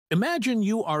Imagine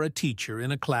you are a teacher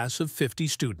in a class of 50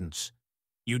 students.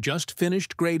 You just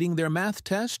finished grading their math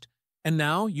test, and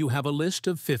now you have a list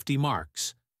of 50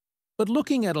 marks. But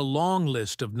looking at a long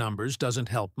list of numbers doesn't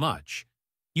help much.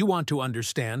 You want to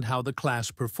understand how the class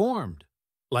performed.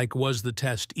 Like, was the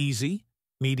test easy,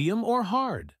 medium, or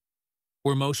hard?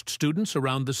 Were most students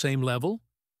around the same level?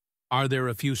 Are there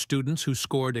a few students who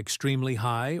scored extremely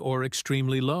high or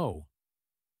extremely low?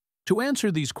 To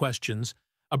answer these questions,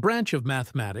 a branch of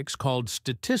mathematics called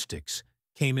statistics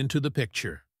came into the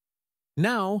picture.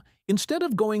 Now, instead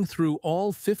of going through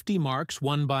all 50 marks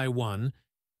one by one,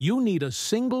 you need a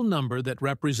single number that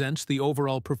represents the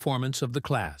overall performance of the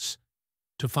class.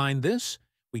 To find this,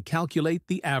 we calculate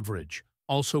the average,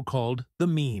 also called the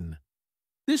mean.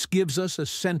 This gives us a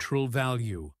central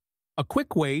value, a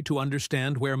quick way to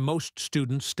understand where most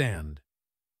students stand.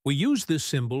 We use this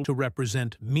symbol to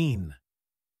represent mean.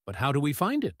 But how do we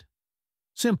find it?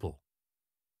 Simple.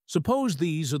 Suppose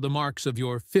these are the marks of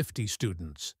your 50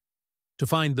 students. To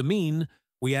find the mean,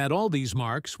 we add all these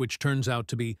marks, which turns out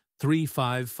to be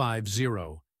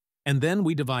 3550, and then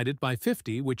we divide it by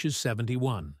 50, which is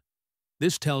 71.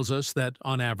 This tells us that,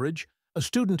 on average, a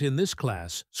student in this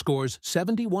class scores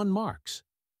 71 marks.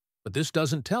 But this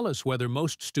doesn't tell us whether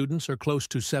most students are close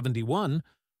to 71,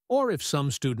 or if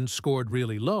some students scored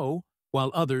really low,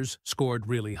 while others scored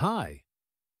really high.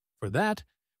 For that,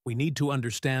 we need to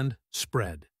understand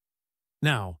spread.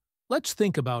 Now, let's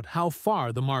think about how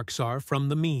far the marks are from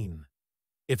the mean.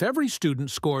 If every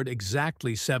student scored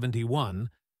exactly 71,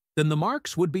 then the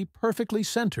marks would be perfectly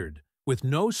centered, with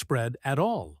no spread at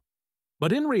all.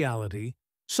 But in reality,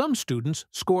 some students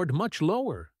scored much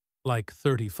lower, like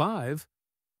 35,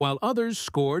 while others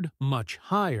scored much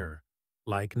higher,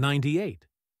 like 98.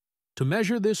 To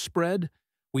measure this spread,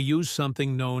 we use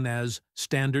something known as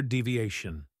standard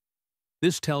deviation.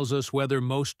 This tells us whether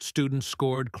most students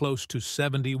scored close to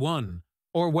 71,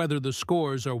 or whether the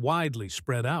scores are widely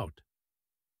spread out.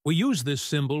 We use this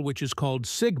symbol, which is called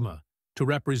sigma, to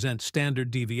represent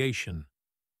standard deviation.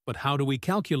 But how do we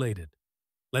calculate it?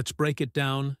 Let's break it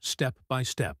down step by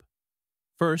step.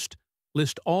 First,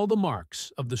 list all the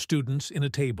marks of the students in a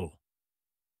table.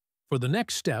 For the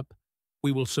next step,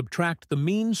 we will subtract the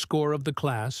mean score of the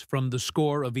class from the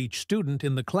score of each student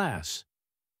in the class.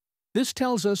 This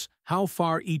tells us how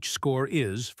far each score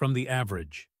is from the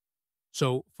average.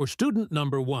 So, for student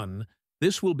number 1,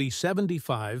 this will be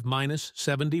 75 minus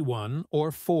 71,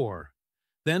 or 4.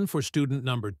 Then for student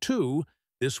number 2,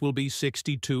 this will be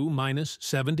 62 minus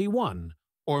 71,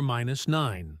 or minus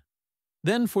 9.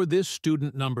 Then for this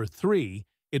student number 3,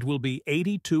 it will be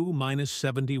 82 minus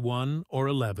 71, or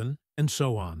 11, and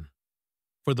so on.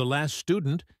 For the last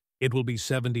student, it will be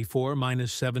 74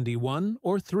 minus 71,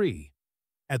 or 3.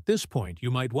 At this point,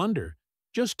 you might wonder,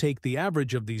 just take the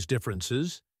average of these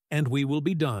differences, and we will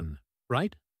be done,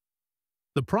 right?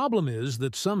 The problem is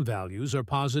that some values are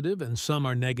positive and some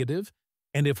are negative,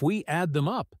 and if we add them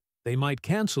up, they might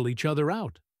cancel each other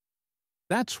out.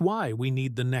 That's why we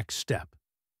need the next step.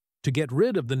 To get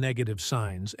rid of the negative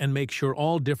signs and make sure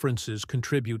all differences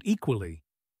contribute equally,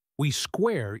 we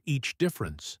square each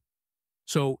difference.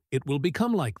 So it will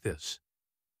become like this.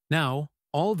 Now,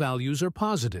 all values are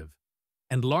positive,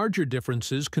 and larger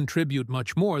differences contribute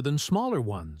much more than smaller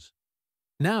ones.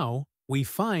 Now, we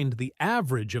find the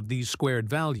average of these squared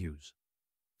values.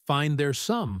 Find their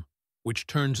sum, which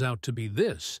turns out to be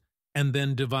this, and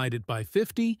then divide it by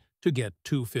 50 to get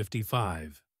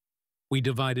 255. We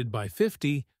divided by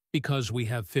 50 because we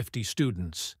have 50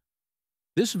 students.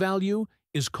 This value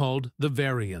is called the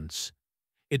variance.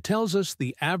 It tells us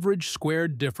the average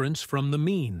squared difference from the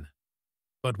mean.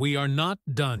 But we are not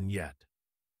done yet.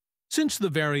 Since the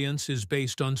variance is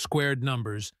based on squared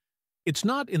numbers, it's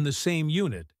not in the same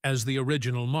unit as the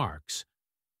original marks.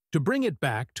 To bring it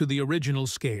back to the original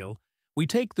scale, we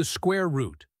take the square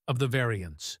root of the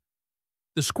variance.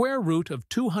 The square root of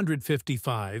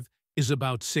 255 is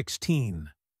about 16.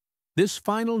 This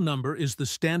final number is the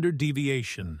standard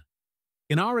deviation.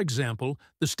 In our example,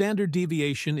 the standard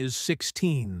deviation is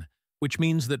 16, which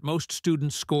means that most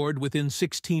students scored within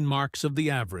 16 marks of the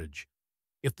average.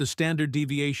 If the standard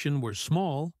deviation were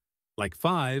small, like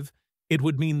 5, it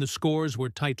would mean the scores were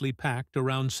tightly packed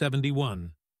around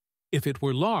 71. If it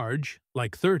were large,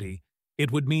 like 30,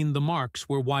 it would mean the marks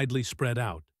were widely spread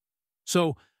out.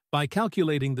 So, by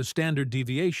calculating the standard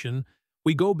deviation,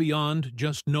 we go beyond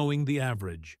just knowing the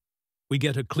average. We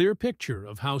get a clear picture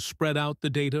of how spread out the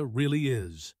data really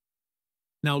is.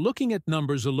 Now, looking at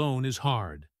numbers alone is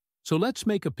hard, so let's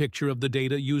make a picture of the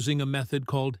data using a method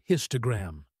called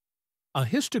histogram. A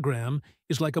histogram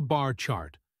is like a bar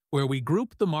chart, where we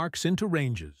group the marks into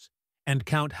ranges, and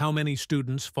count how many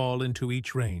students fall into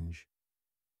each range.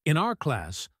 In our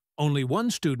class, only one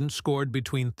student scored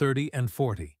between 30 and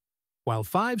 40, while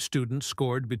 5 students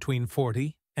scored between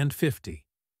 40 and 50.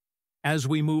 As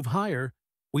we move higher,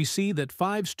 we see that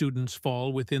 5 students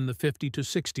fall within the 50 to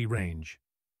 60 range.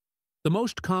 The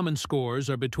most common scores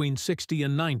are between 60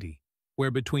 and 90, where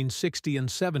between 60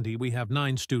 and 70 we have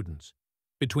 9 students,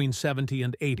 between 70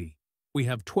 and 80 we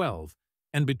have 12,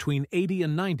 and between 80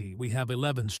 and 90 we have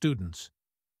 11 students.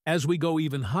 As we go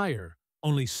even higher,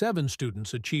 only 7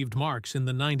 students achieved marks in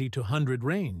the 90 to 100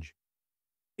 range.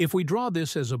 If we draw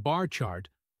this as a bar chart,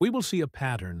 we will see a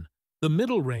pattern. The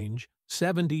middle range,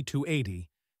 70 to 80,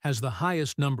 has the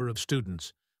highest number of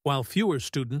students, while fewer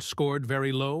students scored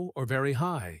very low or very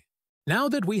high. Now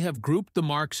that we have grouped the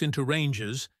marks into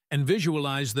ranges and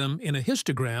visualized them in a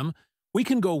histogram, we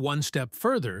can go one step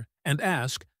further and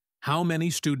ask how many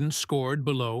students scored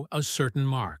below a certain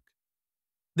mark.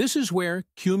 This is where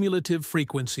cumulative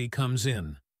frequency comes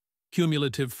in.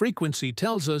 Cumulative frequency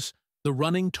tells us the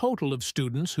running total of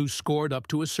students who scored up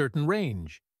to a certain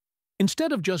range.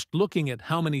 Instead of just looking at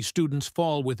how many students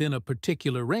fall within a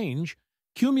particular range,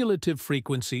 cumulative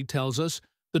frequency tells us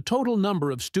the total number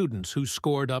of students who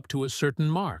scored up to a certain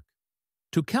mark.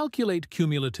 To calculate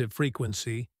cumulative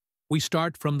frequency, we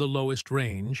start from the lowest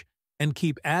range and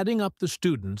keep adding up the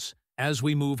students as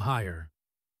we move higher.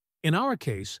 In our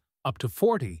case, up to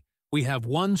 40, we have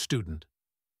 1 student.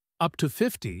 Up to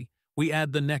 50, we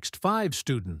add the next 5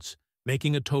 students,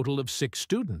 making a total of 6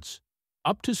 students.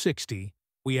 Up to 60,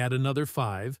 we add another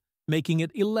 5, making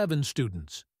it 11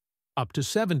 students. Up to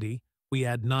 70, we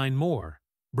add 9 more,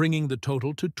 bringing the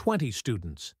total to 20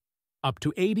 students. Up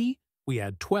to 80, we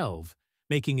add 12,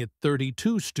 making it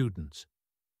 32 students.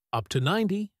 Up to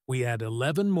 90, we add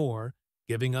 11 more,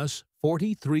 giving us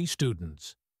 43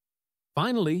 students.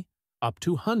 Finally, up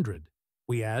to 100,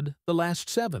 we add the last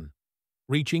 7,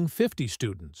 reaching 50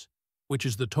 students, which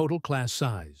is the total class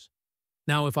size.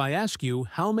 Now, if I ask you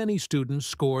how many students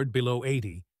scored below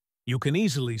 80, you can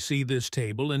easily see this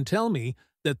table and tell me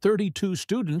that 32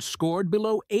 students scored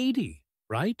below 80,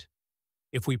 right?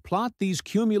 If we plot these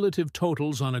cumulative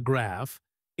totals on a graph,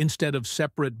 instead of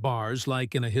separate bars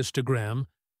like in a histogram,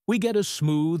 we get a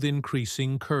smooth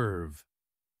increasing curve.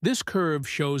 This curve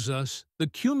shows us the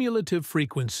cumulative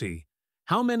frequency,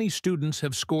 how many students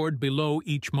have scored below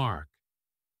each mark.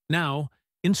 Now,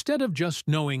 instead of just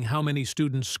knowing how many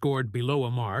students scored below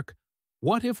a mark,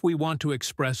 what if we want to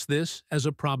express this as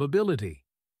a probability?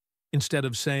 Instead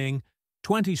of saying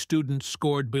 20 students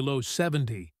scored below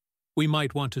 70, we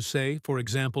might want to say, for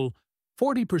example,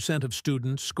 40% of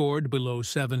students scored below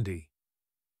 70.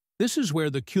 This is where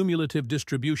the cumulative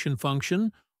distribution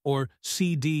function, or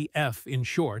CDF in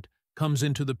short, comes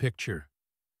into the picture.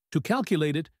 To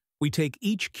calculate it, we take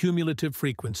each cumulative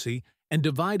frequency and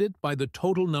divide it by the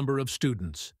total number of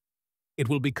students. It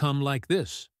will become like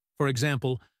this. For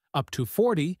example, up to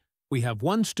 40, we have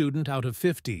 1 student out of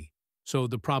 50, so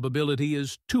the probability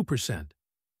is 2%.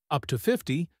 Up to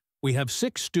 50, we have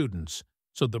 6 students,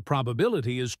 so the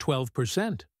probability is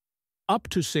 12%. Up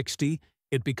to 60,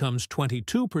 it becomes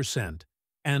 22%,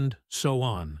 and so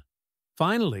on.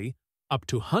 Finally, up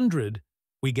to 100,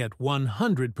 we get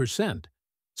 100%,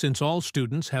 since all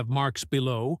students have marks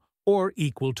below or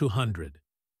equal to 100.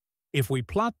 If we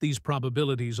plot these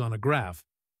probabilities on a graph,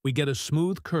 we get a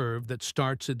smooth curve that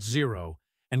starts at 0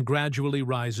 and gradually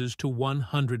rises to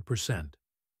 100%.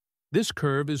 This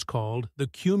curve is called the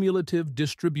cumulative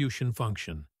distribution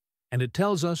function, and it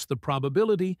tells us the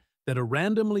probability that a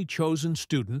randomly chosen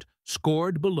student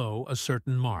scored below a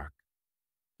certain mark.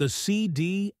 The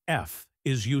CDF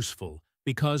is useful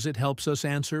because it helps us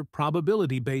answer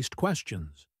probability-based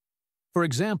questions. For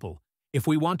example, if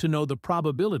we want to know the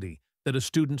probability that a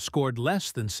student scored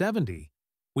less than 70,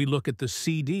 we look at the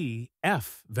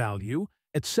CDF value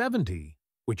at 70,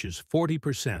 which is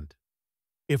 40%.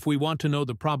 If we want to know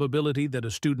the probability that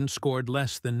a student scored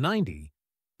less than 90,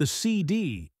 the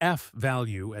CDF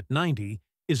value at 90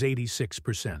 is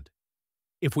 86%.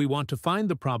 If we want to find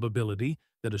the probability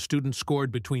that a student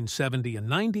scored between 70 and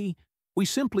 90, we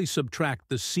simply subtract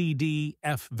the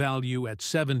CDF value at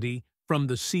 70 from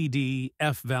the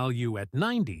CDF value at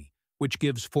 90, which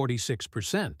gives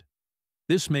 46%.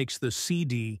 This makes the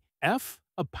CDF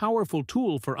a powerful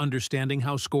tool for understanding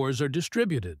how scores are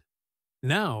distributed.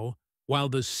 Now, while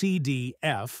the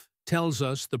CDF tells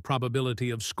us the probability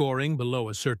of scoring below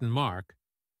a certain mark,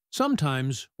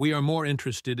 sometimes we are more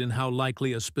interested in how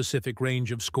likely a specific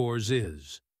range of scores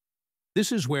is.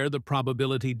 This is where the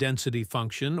probability density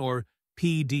function, or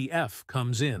PDF,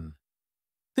 comes in.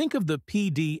 Think of the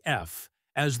PDF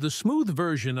as the smooth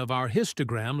version of our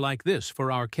histogram like this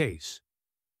for our case.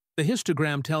 The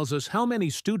histogram tells us how many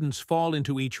students fall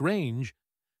into each range,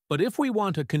 but if we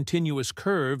want a continuous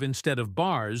curve instead of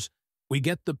bars, we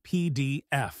get the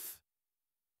PDF.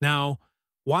 Now,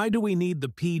 why do we need the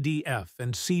PDF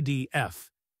and CDF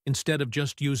instead of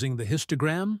just using the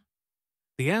histogram?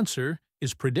 The answer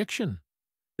is prediction.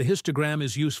 The histogram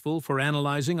is useful for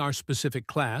analyzing our specific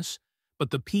class,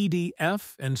 but the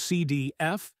PDF and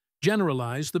CDF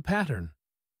generalize the pattern.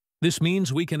 This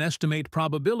means we can estimate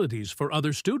probabilities for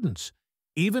other students,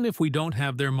 even if we don't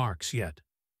have their marks yet.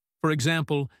 For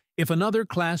example, if another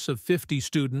class of 50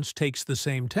 students takes the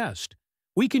same test,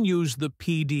 we can use the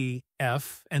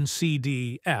PDF and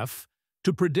CDF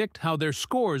to predict how their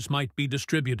scores might be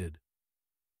distributed.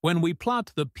 When we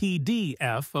plot the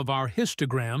PDF of our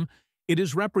histogram, it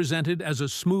is represented as a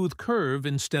smooth curve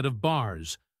instead of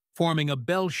bars, forming a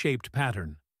bell-shaped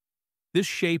pattern. This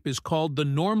shape is called the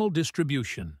normal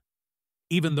distribution.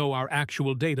 Even though our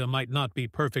actual data might not be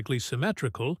perfectly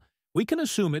symmetrical, we can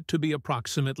assume it to be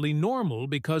approximately normal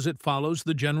because it follows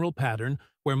the general pattern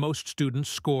where most students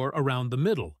score around the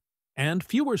middle, and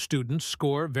fewer students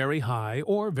score very high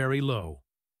or very low.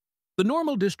 The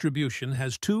normal distribution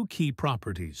has two key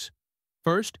properties.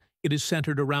 First, it is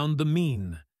centered around the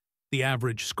mean, the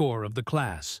average score of the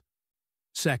class.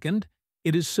 Second,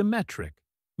 it is symmetric,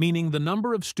 meaning the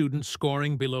number of students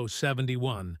scoring below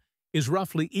 71 is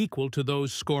roughly equal to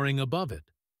those scoring above it.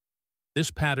 This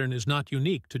pattern is not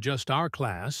unique to just our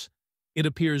class. It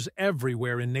appears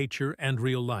everywhere in nature and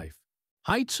real life.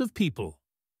 Heights of people,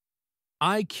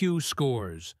 IQ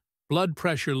scores, blood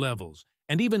pressure levels,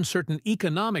 and even certain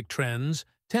economic trends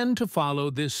tend to follow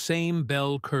this same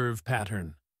bell curve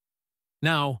pattern.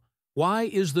 Now, why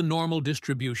is the normal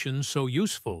distribution so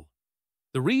useful?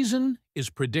 The reason is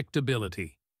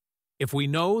predictability. If we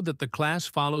know that the class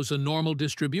follows a normal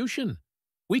distribution,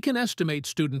 we can estimate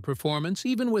student performance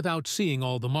even without seeing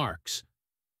all the marks.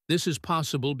 This is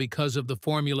possible because of the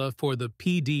formula for the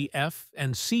PDF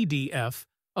and CDF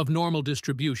of normal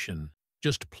distribution.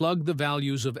 Just plug the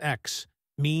values of x,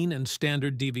 mean and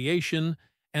standard deviation,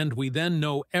 and we then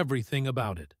know everything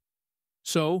about it.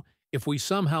 So, if we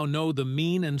somehow know the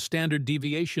mean and standard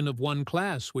deviation of one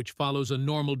class which follows a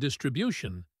normal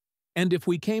distribution, and if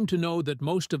we came to know that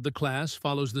most of the class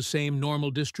follows the same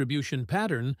normal distribution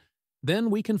pattern, then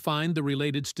we can find the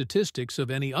related statistics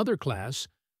of any other class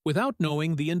without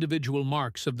knowing the individual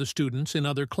marks of the students in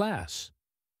other class.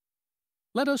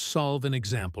 Let us solve an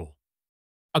example.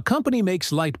 A company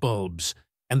makes light bulbs,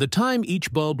 and the time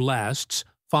each bulb lasts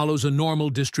follows a normal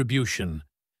distribution,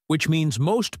 which means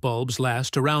most bulbs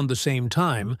last around the same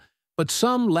time, but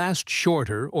some last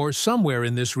shorter or somewhere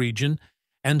in this region,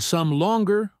 and some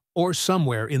longer or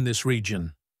somewhere in this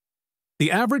region.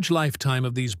 The average lifetime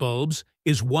of these bulbs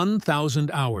is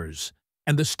 1,000 hours,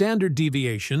 and the standard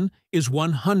deviation is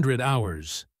 100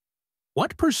 hours.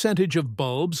 What percentage of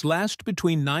bulbs last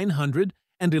between 900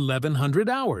 and 1,100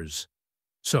 hours?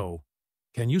 So,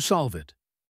 can you solve it?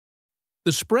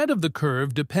 The spread of the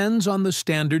curve depends on the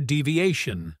standard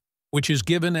deviation, which is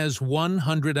given as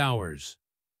 100 hours.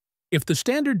 If the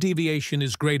standard deviation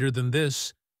is greater than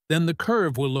this, then the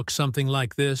curve will look something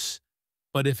like this,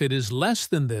 but if it is less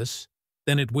than this,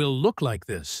 then it will look like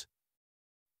this.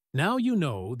 Now you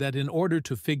know that in order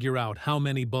to figure out how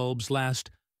many bulbs last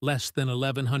less than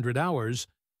 1,100 hours,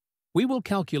 we will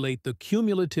calculate the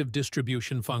cumulative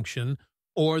distribution function,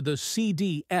 or the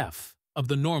CDF, of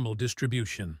the normal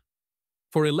distribution.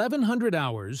 For 1,100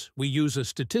 hours, we use a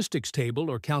statistics table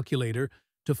or calculator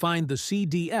to find the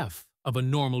CDF of a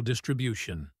normal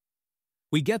distribution.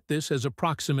 We get this as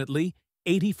approximately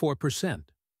 84%.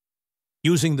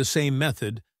 Using the same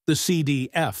method, the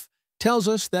CDF tells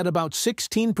us that about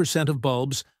 16% of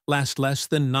bulbs last less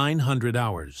than 900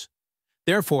 hours.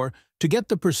 Therefore, to get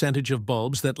the percentage of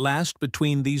bulbs that last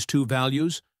between these two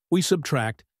values, we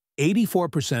subtract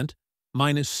 84%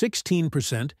 minus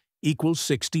 16% equals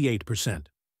 68%.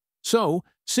 So,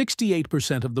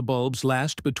 68% of the bulbs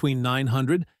last between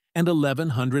 900 and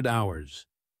 1,100 hours.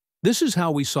 This is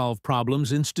how we solve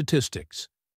problems in statistics.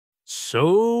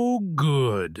 So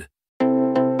good!